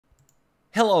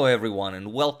Hello everyone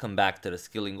and welcome back to the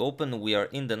Skilling Open. We are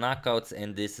in the knockouts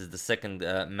and this is the second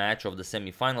match of the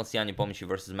semifinals. Jan Nepomniachtchi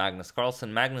versus Magnus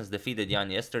Carlsen. Magnus defeated Jan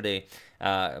yesterday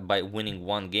by winning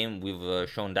one game. We've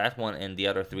shown that one and the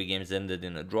other three games ended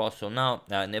in a draw. So now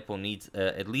Nepo needs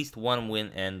at least one win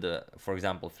and for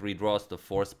example 3 draws to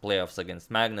force playoffs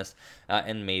against Magnus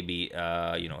and maybe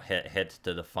head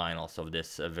to the finals of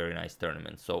this very nice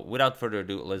tournament. So without further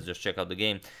ado, let's just check out the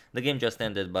game. The game just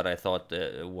ended, but I thought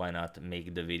why not make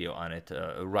the video on it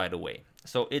right away.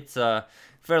 So it's a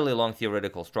fairly long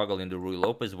theoretical struggle in the Ruy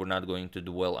Lopez. We're not going to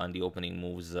dwell on the opening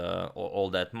moves all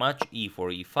that much.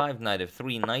 E4, E5, knight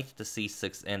F3, knight to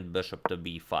C6 and bishop to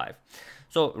B5.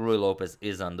 So Ruy Lopez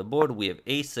is on the board. We have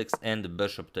A6 and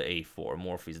bishop to A4.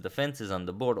 Morphy's defense is on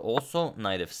the board also.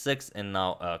 Knight F6 and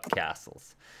now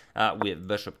castles. We have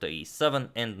bishop to E7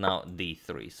 and now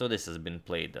D3. So this has been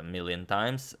played a million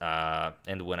times.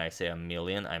 And when I say a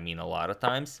million, I mean a lot of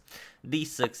times.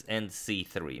 D6 and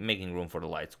C3, making room for the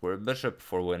light square bishop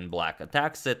for when black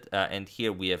attacks it. And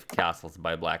here we have castles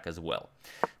by black as well.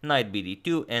 Knight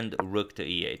Bd2 and rook to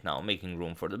E8. Now making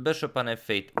room for the bishop on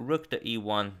F8. Rook to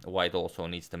E1. White also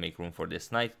needs to make room for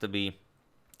this knight to be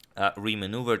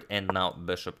remaneuvered, and now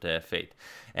bishop to F8.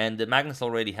 And Magnus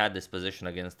already had this position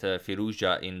against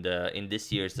Firouzja in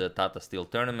this year's Tata Steel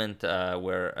tournament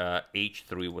where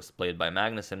H3 was played by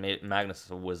Magnus and Magnus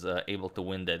was able to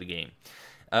win that game.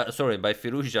 Sorry, by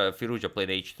Firouzja. Firouzja played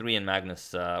H3 and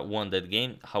Magnus won that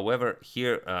game. However,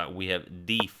 here we have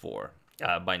D4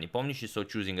 by Nepomniachtchi, so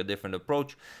choosing a different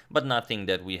approach, but nothing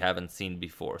that we haven't seen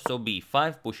before. So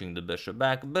B5, pushing the bishop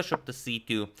back, bishop to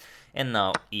C2, and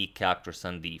now E captures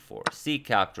on D4. C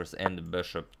captures and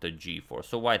bishop to G4.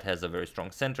 So white has a very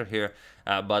strong center here,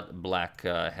 but black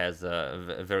has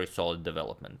a very solid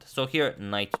development. So here,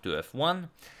 knight to F1.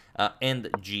 And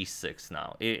G6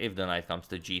 now. If the knight comes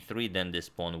to G3, then this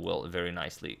pawn will very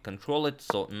nicely control it.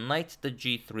 So knight to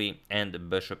G3 and the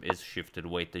bishop is shifted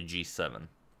away to G7.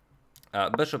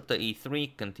 Bishop to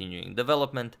E3, continuing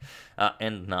development,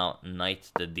 and now knight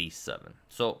to D7.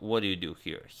 So what do you do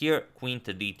here? Here, queen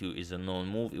to D2 is a known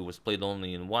move. It was played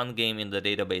only in one game in the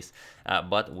database,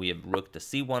 but we have rook to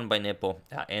C1 by Nepo,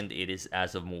 and it is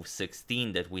as of move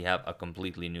 16 that we have a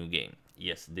completely new game.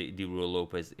 Yes, the Ruy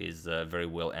Lopez is very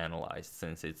well analyzed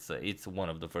since it's one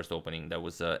of the first opening that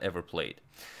was ever played.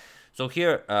 So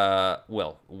here,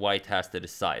 well, white has to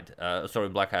decide,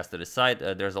 black has to decide.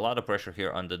 There's a lot of pressure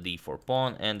here on the D4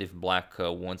 pawn, and if black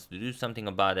wants to do something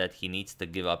about that, he needs to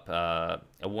give up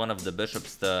one of the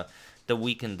bishops to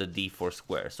weaken the D4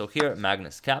 square. So here,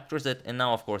 Magnus captures it, and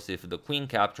now, of course, if the queen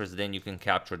captures, then you can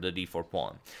capture the D4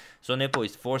 pawn. So Nepo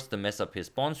is forced to mess up his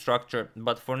pawn structure,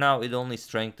 but for now, it only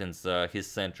strengthens his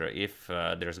center. If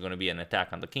there's going to be an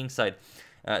attack on the king side,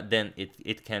 then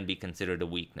it can be considered a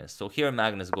weakness. So here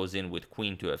Magnus goes in with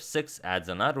queen to F6, adds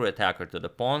another attacker to the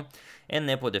pawn, and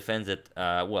Nepo defends it,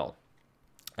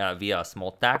 via a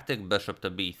small tactic, bishop to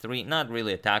B3. Not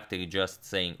really a tactic, just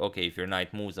saying, okay, if your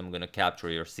knight moves, I'm going to capture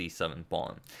your C7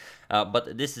 pawn.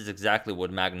 But this is exactly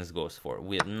what Magnus goes for.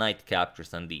 We have knight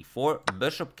captures on D4,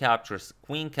 bishop captures,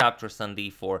 queen captures on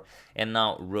D4, and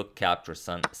now rook captures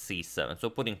on C7.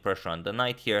 So putting pressure on the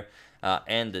knight here,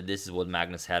 and this is what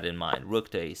Magnus had in mind.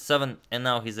 Rook to A7, and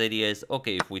now his idea is,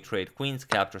 okay, if we trade queens,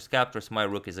 captures, my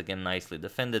rook is again nicely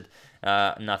defended,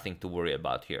 nothing to worry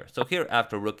about here. So here,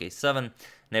 after rook A7,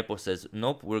 Nepo says,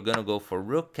 nope, we're gonna go for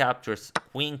rook captures,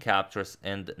 queen captures,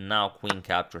 and now queen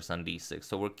captures on D6.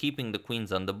 So we're keeping the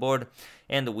queens on the board,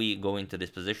 and we go into this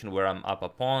position where I'm up a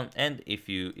pawn, and if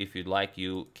you'd like,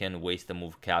 you can waste a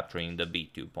move capturing the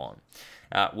B2 pawn,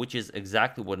 which is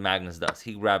exactly what Magnus does.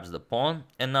 He grabs the pawn,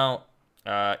 and now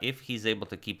if he's able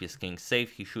to keep his king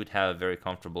safe, he should have a very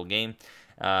comfortable game,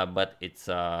 but it's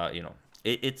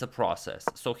it's a process.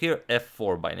 So here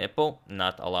F4 by Nepo,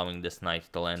 not allowing this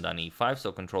knight to land on E5,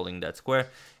 so controlling that square,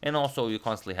 and also you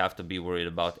constantly have to be worried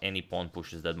about any pawn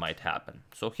pushes that might happen.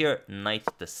 So here knight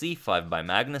to C5 by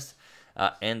Magnus,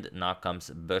 and now comes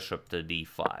bishop to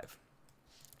D5.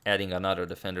 Adding another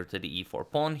defender to the E4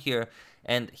 pawn here,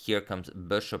 and here comes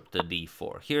bishop to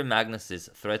D4. Here Magnus is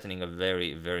threatening a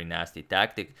very, very nasty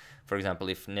tactic. For example,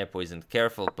 if Nepo isn't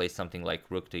careful, play something like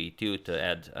rook to E2 to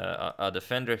add a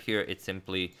defender here. It's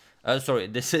simply, sorry,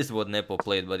 this is what Nepo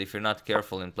played, but if you're not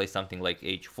careful and play something like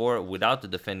H4 without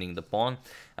defending the pawn,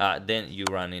 then you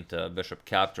run into bishop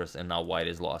captures, and now white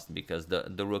is lost because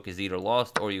the rook is either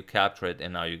lost or you capture it,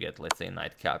 and now you get, let's say,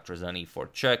 knight captures on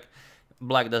E4 check.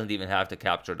 Black doesn't even have to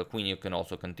capture the queen. You can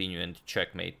also continue and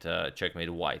checkmate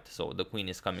white. So the queen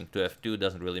is coming to f2.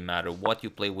 Doesn't really matter what you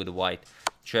play with white.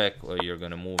 Check, or you're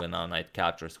gonna move, and now knight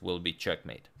captures will be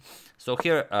checkmate. So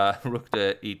here rook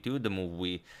to e2, the move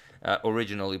we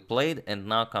originally played, and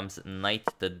now comes knight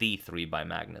to d3 by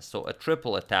Magnus. So a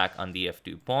triple attack on the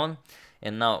f2 pawn,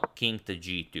 and now king to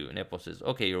g2. Nepo says,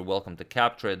 okay, you're welcome to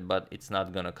capture it, but it's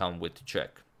not gonna come with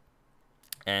check.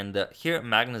 And here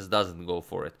Magnus doesn't go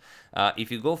for it. If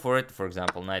you go for it, for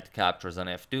example, knight captures on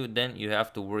f2, then you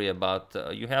have to worry about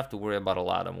a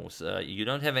lot of moves. You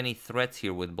don't have any threats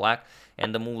here with black,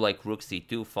 and the move like rook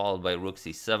c2 followed by rook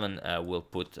c7 will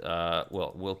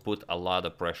put a lot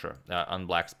of pressure on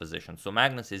black's position. So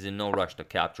Magnus is in no rush to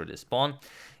capture this pawn.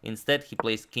 Instead, he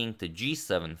plays king to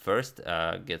g7 first,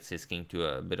 gets his king to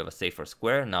a bit of a safer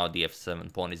square. Now the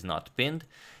f7 pawn is not pinned,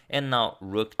 and now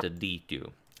rook to d2.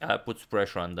 Puts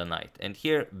pressure on the knight. And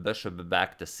here, bishop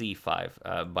back to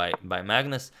c5 by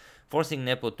Magnus, forcing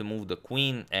Nepo to move the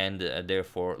queen and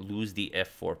therefore lose the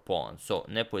f4 pawn. So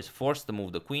Nepo is forced to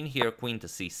move the queen here. Queen to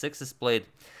c6 is played,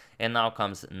 and now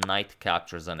comes knight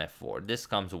captures on f4. This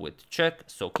comes with check,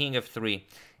 so king f3,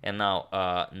 and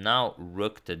now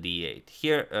rook to d8.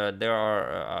 Here, there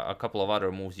are a couple of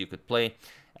other moves you could play.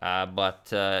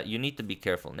 But you need to be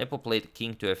careful. Nepo played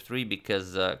king to f3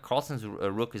 because Carlsen's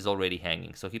rook is already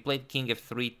hanging. So he played king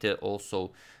f3 to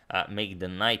also make the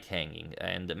knight hanging.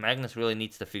 And Magnus really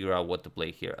needs to figure out what to play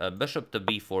here. Bishop to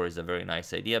b4 is a very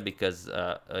nice idea because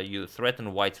you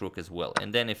threaten white's rook as well.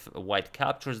 And then if white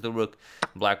captures the rook,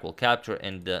 black will capture,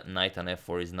 and the knight on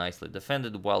f4 is nicely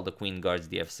defended while the queen guards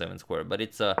the f7 square. But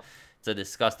it's a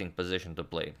disgusting position to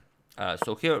play.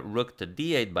 So here rook to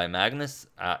d8 by Magnus,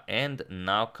 and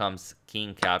now comes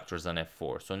king captures on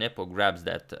f4. So Nepo grabs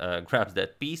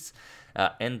that piece,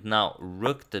 and now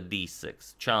rook to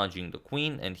d6, challenging the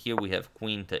queen. And here we have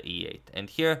queen to e8. And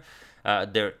here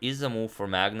there is a move for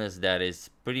Magnus that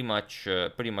is pretty much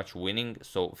winning.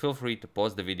 So feel free to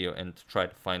pause the video and try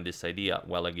to find this idea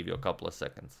while I give you a couple of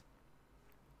seconds.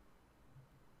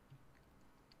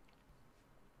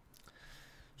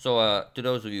 So to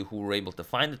those of you who were able to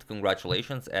find it,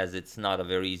 congratulations, as it's not a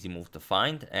very easy move to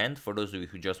find. And for those of you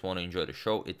who just want to enjoy the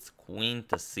show, it's queen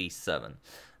to c7.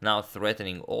 Now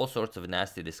threatening all sorts of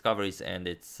nasty discoveries, and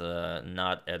it's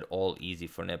not at all easy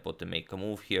for Nepo to make a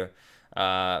move here.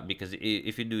 Because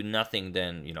if you do nothing,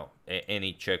 then, you know,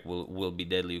 any check will be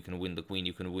deadly. You can win the queen,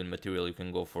 you can win material, you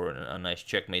can go for a nice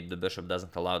checkmate. The bishop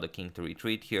doesn't allow the king to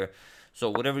retreat here. So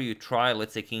whatever you try,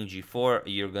 let's say king g4,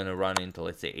 you're gonna run into,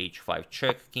 let's say, h5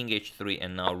 check, king h3,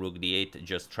 and now rook d8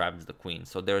 just traps the queen.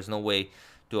 So there's no way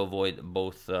to avoid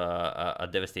both a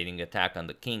devastating attack on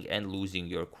the king and losing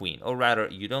your queen. Or rather,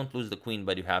 you don't lose the queen,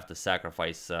 but you have to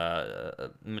sacrifice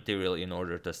material in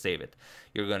order to save it.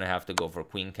 You're going to have to go for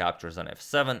queen captures on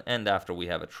f7, and after we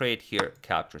have a trade here,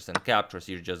 captures and captures,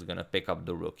 you're just going to pick up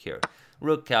the rook here.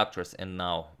 Rook captures, and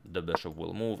now the bishop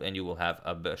will move, and you will have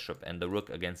a bishop and the rook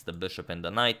against the bishop and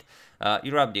the knight.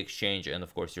 You wrap the exchange, and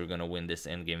of course you're going to win this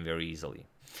endgame very easily.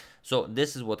 So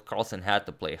this is what Carlsen had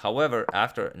to play. However,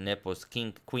 after Nepo's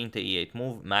queen to e8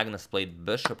 move, Magnus played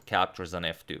bishop captures on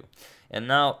f2. And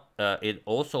now it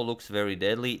also looks very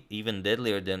deadly, even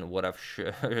deadlier than what I've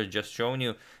just shown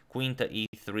you. Queen to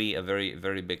e3, a very,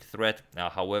 very big threat.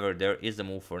 However, there is a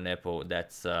move for Nepo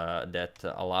that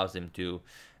allows him to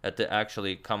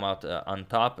actually come out on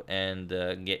top and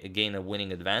gain a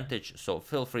winning advantage. So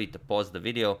feel free to pause the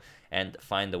video and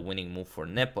find the winning move for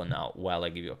Nepo now while I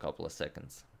give you a couple of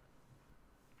seconds.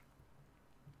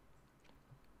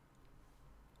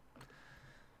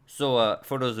 So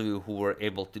for those of you who were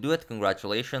able to do it,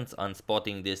 congratulations on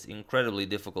spotting this incredibly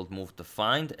difficult move to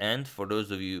find. And for those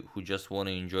of you who just want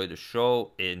to enjoy the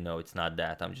show, no, it's not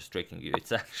that. I'm just tricking you.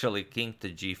 It's actually king to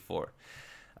g4.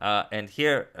 And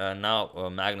here now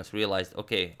Magnus realized,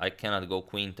 okay, I cannot go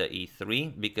queen to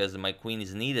e3 because my queen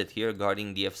is needed here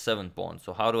guarding the f7 pawn.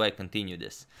 So how do I continue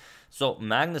this? So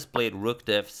Magnus played rook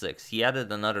to f6. He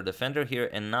added another defender here,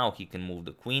 and now he can move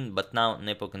the queen. But now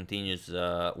Nepo continues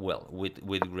well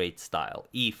with great style.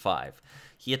 e5.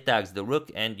 He attacks the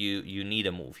rook, and you need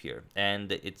a move here.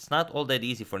 And it's not all that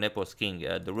easy for Nepo's king.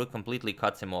 The rook completely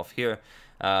cuts him off here,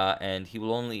 and he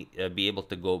will only be able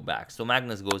to go back. So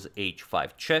Magnus goes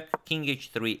h5 check, king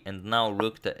h3, and now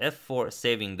rook to f4,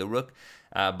 saving the rook.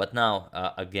 But now,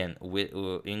 again,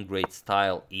 in great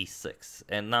style, e6.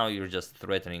 And now you're just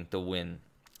threatening to win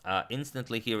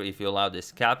instantly here if you allow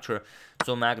this capture.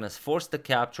 So Magnus forced the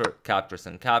capture, captures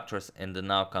and captures, and then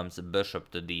now comes bishop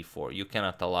to d4. You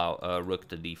cannot allow rook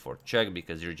to d4 check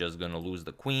because you're just going to lose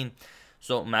the queen.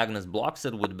 So Magnus blocks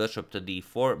it with bishop to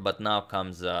d4, but now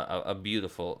comes a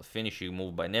beautiful finishing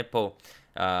move by Nepo.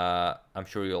 I'm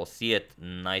sure you'll see it.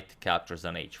 Knight captures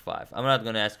on h5. I'm not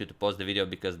going to ask you to pause the video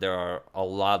because there are a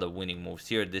lot of winning moves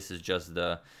here. This is just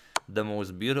the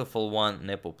most beautiful one.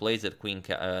 Nepo plays it.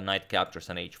 Knight captures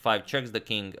on h5, checks the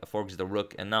king, forks the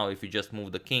rook, and now if you just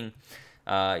move the king,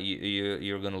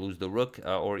 you're going to lose the rook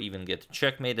or even get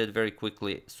checkmated very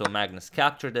quickly. So Magnus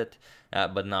captured it,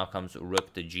 but now comes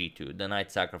rook to g2. The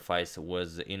knight sacrifice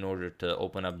was in order to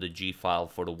open up the g file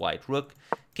for the white rook.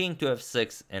 King to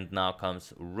f6, and now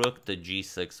comes rook to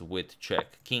g6 with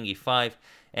check. King e5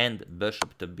 and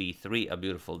bishop to b3, a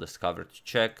beautiful discovered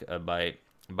check by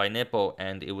Nepo,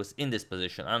 and it was in this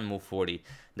position on move 40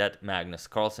 that Magnus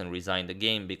Carlsen resigned the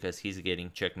game because he's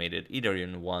getting checkmated either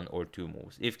in 1 or 2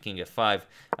 moves. If king f5,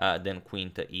 then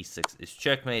queen to e6 is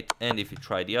checkmate, and if you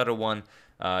try the other one,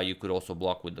 you could also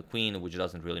block with the queen, which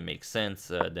doesn't really make sense.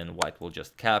 Then white will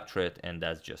just capture it, and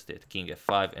that's just it. King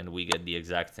f5, and we get the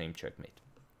exact same checkmate.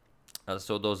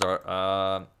 So those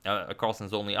are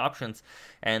Carlsen's only options,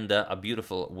 and a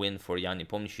beautiful win for Jan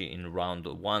Nepomniachtchi in round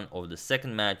 1 of the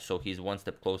second match. So he's one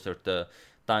step closer to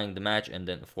tying the match and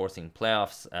then forcing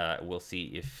playoffs. We'll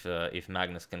see if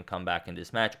Magnus can come back in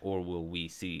this match, or will we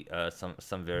see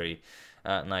some very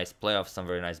nice playoffs, some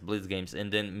very nice blitz games,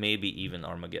 and then maybe even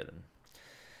Armageddon.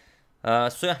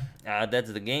 So yeah,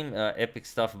 that's the game. Epic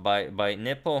stuff by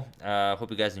Nepo.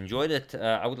 Hope you guys enjoyed it.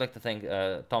 I would like to thank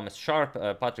Thomas Sharp,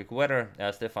 Patrick Wetter,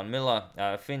 Stefan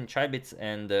Milla, Finn Chibitz,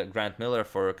 and Grant Miller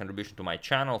for contribution to my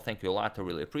channel. Thank you a lot. I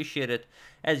really appreciate it.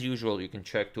 As usual, you can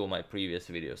check 2 of my previous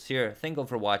videos here. Thank you all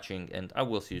for watching, and I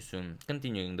will see you soon,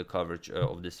 continuing the coverage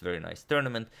of this very nice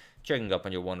tournament, checking up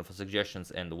on your wonderful suggestions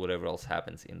and whatever else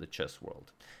happens in the chess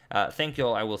world. Thank you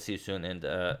all. I will see you soon, and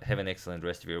have an excellent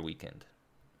rest of your weekend.